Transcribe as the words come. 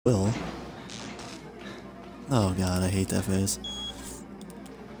Will. Oh god, I hate that face.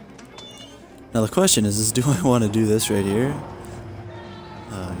 Now the question is do I want to do this right here?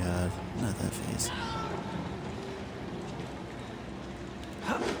 Oh god, not that face.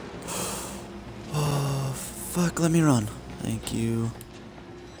 Oh, fuck, let me run. Thank you.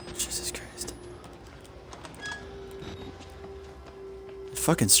 Jesus Christ. The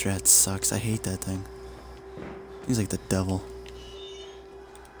fucking strat sucks, I hate that thing. He's like the devil.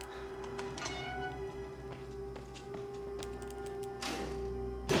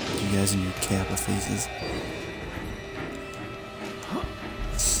 You guys in your Kappa faces.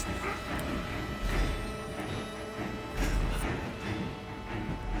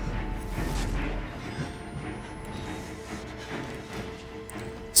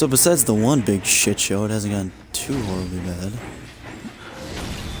 So besides the one big shit show, it hasn't gotten too horribly bad.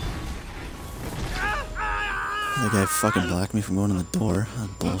 That guy fucking blocked me from going in the door.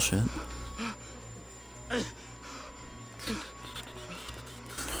 That's bullshit.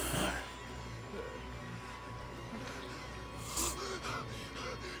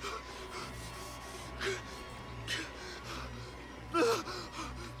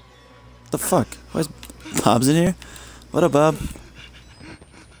 What the fuck? Why is Bob's in here? What up, Bob?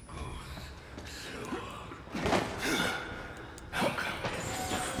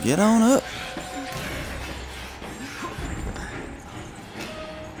 Get on up.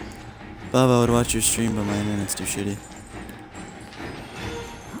 Bob, I would watch your stream, but my internet's too shitty.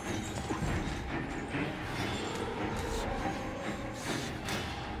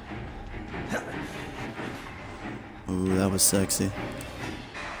 Ooh, that was sexy.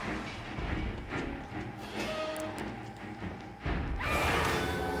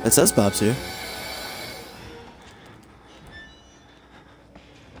 It says Bob's here.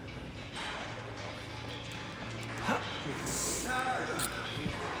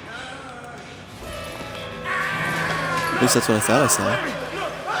 At least that's what I thought I saw.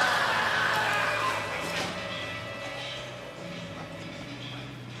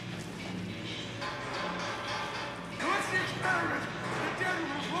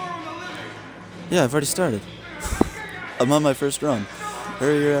 Yeah, I've already started. I'm on my first run.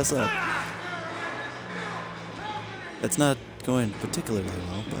 Hurry your ass up. It's not going particularly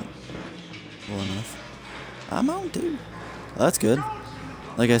well, but well enough. I'm on too. Well, that's good.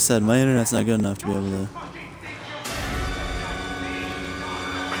 Like I said, my internet's not good enough to be able to.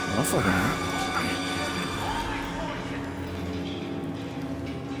 I'll fucking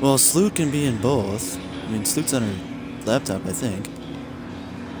know. Well, Sloot can be in both. I mean, Sloot's on her laptop, I think.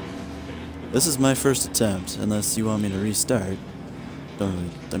 This is my first attempt, unless you want me to restart. Don't really,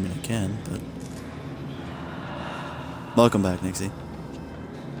 I mean, I can, but... Welcome back, Nixie.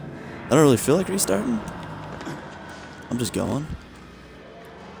 I don't really feel like restarting. I'm just going.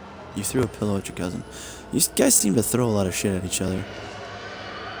 You threw a pillow at your cousin. You guys seem to throw a lot of shit at each other.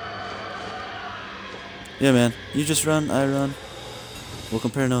 Yeah, man. You just run, I run. We'll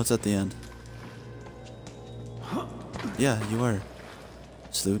compare notes at the end. Yeah, you are.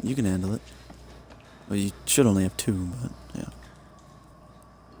 Sloot, you can handle it. Well, you should only have two, but yeah.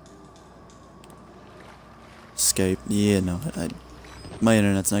 Skype. Yeah, no. My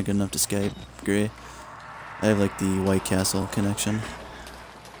internet's not good enough to Skype. Agree. I have like the White Castle connection.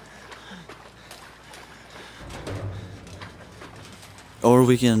 Or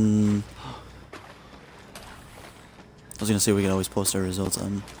we can... I was gonna say we could always post our results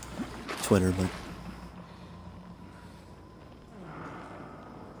on Twitter, but...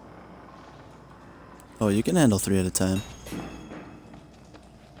 Oh, you can handle 3 at a time.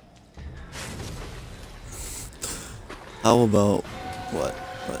 How about... What?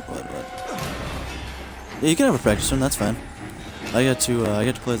 Yeah, you can have a practice run, that's fine. I get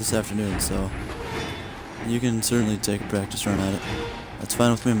to play this afternoon, so... You can certainly take a practice run at it. That's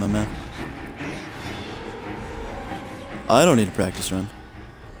fine with me, my man. I don't need a practice run.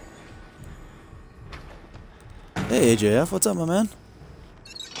 Hey, AJF, what's up, my man?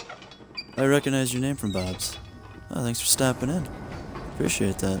 I recognize your name from Bob's. Oh, thanks for stopping in.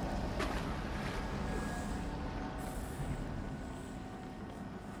 Appreciate that.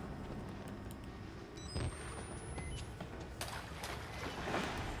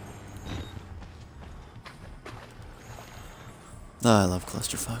 Oh, I love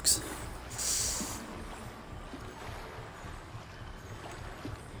clusterfucks.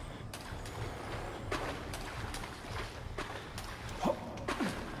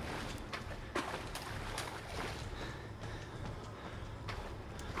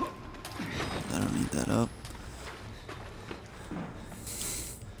 I don't need that up.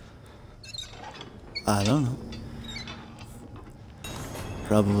 I don't know.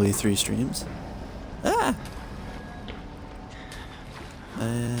 probably 3 streams. Ah!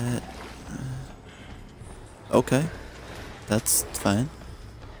 Okay. That's fine.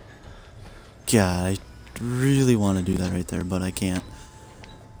 God, I really want to do that right there, but I can't.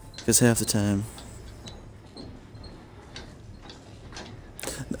 Because half the time...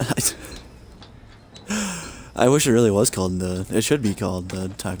 I wish it really was called the... It should be called the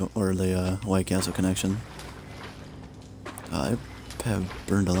Taco... or the White Castle Connection. I have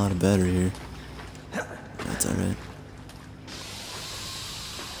burned a lot of battery here. That's alright.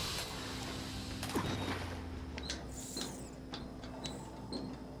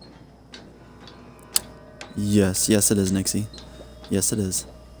 Yes, yes it is, Nixie. Yes it is.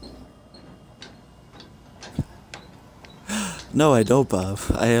 No, I don't, Bob.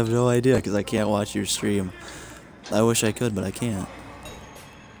 I have no idea because I can't watch your stream. I wish I could, but I can't.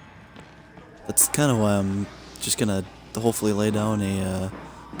 That's kind of why I'm just gonna hopefully lay down a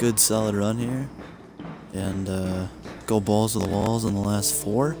good solid run here and go balls to the walls in the last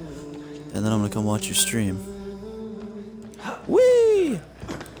 4, and then I'm gonna come watch your stream. Whee!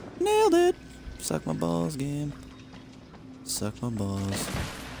 Nailed it! Suck my balls, game. Suck my balls.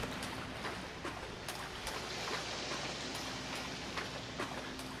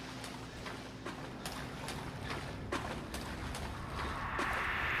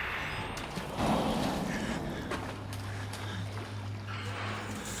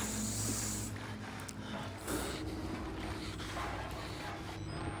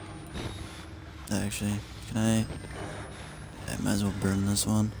 Actually, can I might as well burn this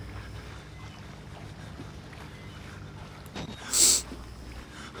one.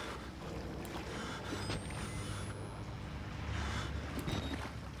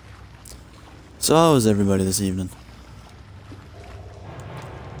 So how was everybody this evening?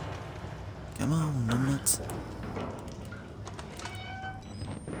 Come on, nuts.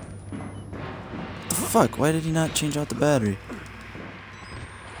 What the fuck? Why did he not change out the battery?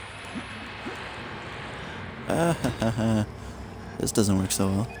 This doesn't work so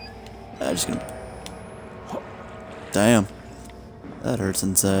well. I'm just gonna... Damn. That hurts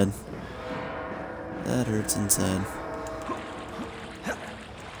inside. That hurts inside.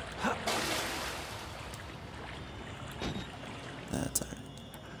 That's alright.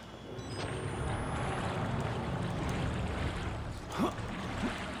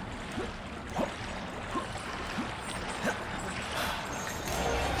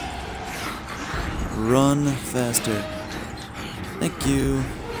 Run faster. Thank you.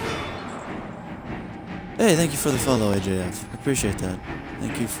 Hey, thank you for the follow, AJF. Appreciate that.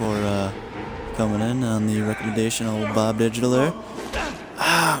 Thank you for coming in on the recommendation of old Bob Digital there.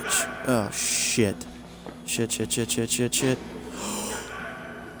 Ouch! Oh, shit. Shit, shit, shit, shit, shit, shit.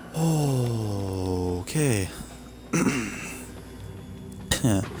 Okay.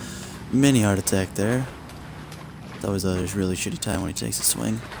 Mini heart attack there. That was a really shitty time when he takes a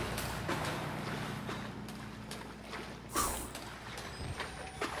swing.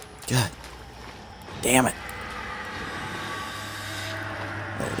 God damn it.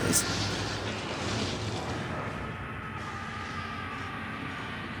 There it is.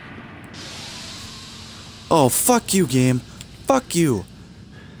 Oh, fuck you, game. Fuck you.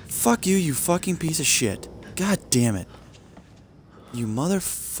 Fuck you, you fucking piece of shit. God damn it. You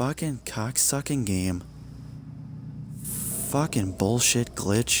motherfucking cocksucking game. Fucking bullshit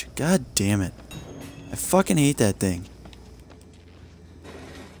glitch. God damn it. I fucking hate that thing.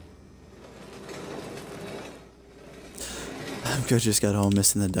 I just got home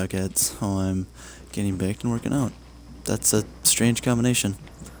missing the duck heads while I'm getting baked and working out. That's a strange combination.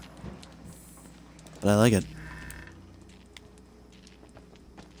 But I like it.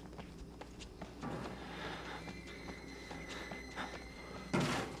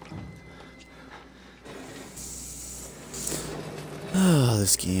 Oh,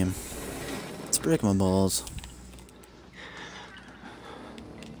 this game. It's breaking my balls.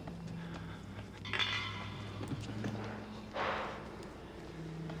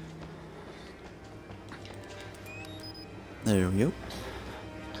 There we go.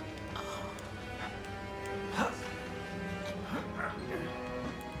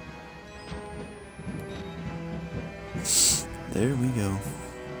 There we go.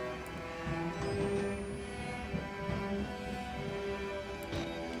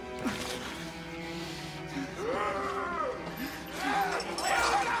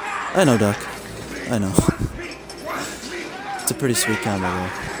 I know, Duck. I know. It's a pretty sweet combo, though.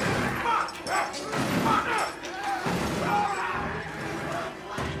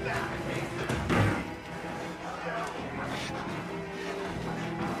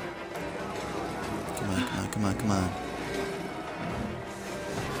 Come on, come on, come on, come on.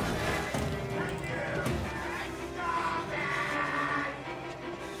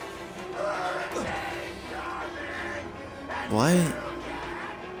 Why?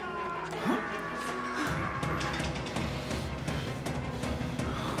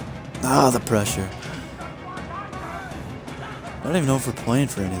 Ah, the pressure. I don't even know if we're playing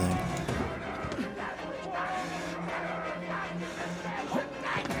for anything.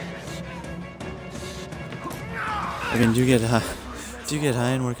 I mean, do you get high? Do you get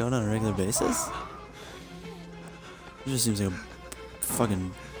high and work out on a regular basis? It just seems like a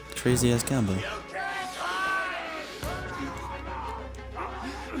fucking crazy ass combo.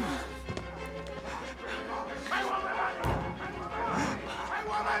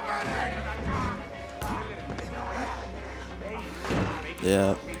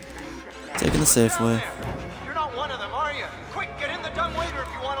 Yeah. Taking the safe way. You're not one of them, are you? Quick, get in the dumb waiter if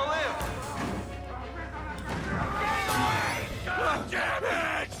you want to live. Damn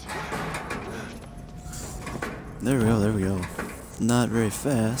it! There we go, there we go. Not very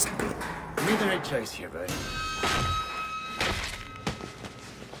fast, but... You made the right choice here, buddy.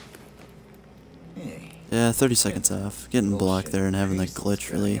 Hey. Yeah, 30 seconds off. Getting blocked there and having that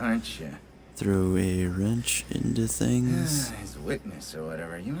glitch really Aren't you? threw a wrench into things. As witness or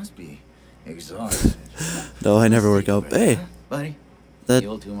whatever, you must be exhausted. No, I never work out. Hey, buddy. that, The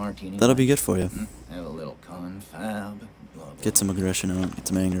old 2 martini. that'll be good for you. Have a little confab. Blah, blah. Get some aggression out, get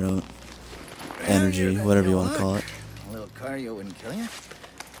some anger out. Energy, whatever you want to call it. A little cardio wouldn't kill you.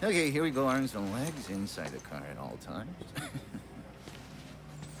 Okay, here we go. Arms and legs inside the car at all times.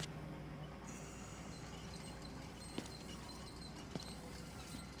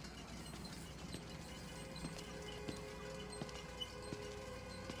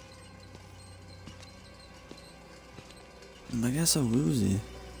 I guess so woozy.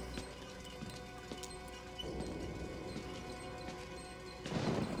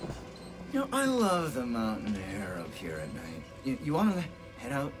 You know, I love the mountain air up here at night. You want to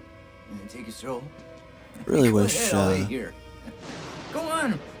head out and take a stroll? Really Go wish ahead, I'll wait here. Go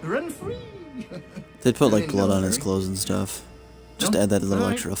on, run free. they'd put like In blood no on his hurry. clothes and stuff. Just No? to add that little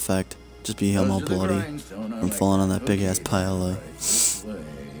Alright. extra effect. Just be him Goes all to the bloody grindstone, from falling on that big ass okay, pile of right this way.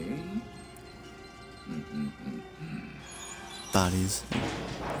 bodies.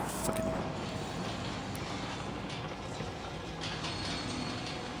 Fucking.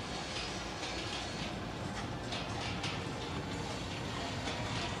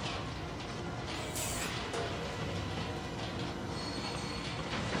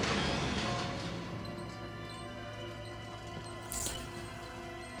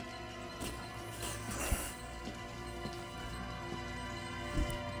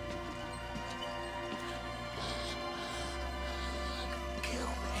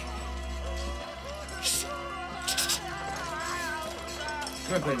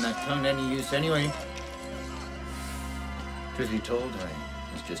 You weren't putting that tongue to any use anyway. Truth be told,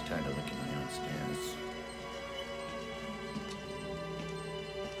 I was just tired of licking my own stairs.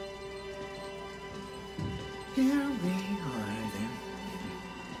 Here we are then.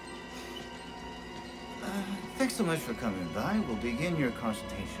 Thanks so much for coming by. We'll begin your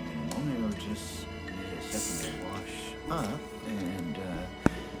consultation in a moment. We'll just need a second to wash up and,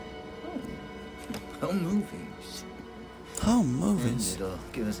 oh, movies. Oh, And movies. it'll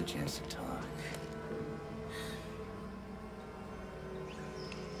give us a chance to talk.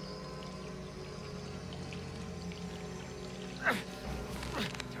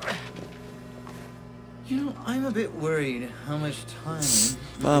 You know, I'm a bit worried how much time.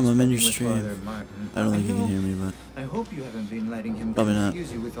 Mom, I'm in your you've been stream. with Father Martin. I don't think you can hear me, but I hope you haven't been letting him Probably not.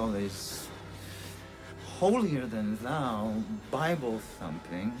 confuse you with all this holier than thou Bible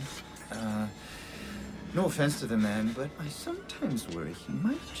thumping. No offense to the man, but I sometimes worry he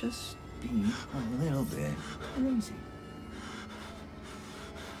might just be a little bit crazy.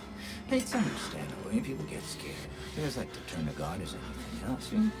 It's understandable. I mean, people get scared. They just like to turn to God as anything else.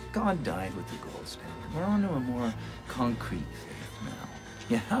 I mean, God died with the gold standard. We're on to a more concrete faith now.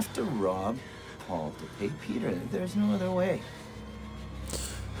 You have to rob Paul to pay Peter. There's no other way.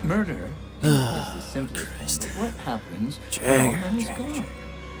 Murder is the simplest thing. But what happens when all that is gone?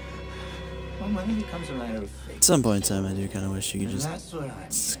 Well, money becomes a matter of faith. at some point in time I do kind of wish you could And just that's what I'm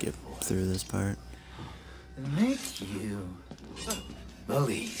skip here for. through this part. To make you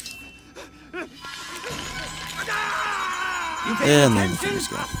believe. And then the fingers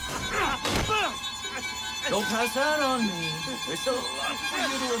go. Don't pass out on me. There's still a lot for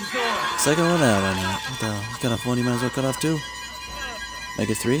you to absorb. Second one out on that. What the hell? You cut off one, you might as well cut off two. Make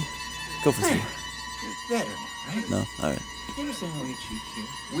it 3? Go for 3. Better now, right? No? Alright. You understand how we cheat here?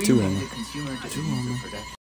 We 2 make ammo. the consumer 2 decisions ammo. of production.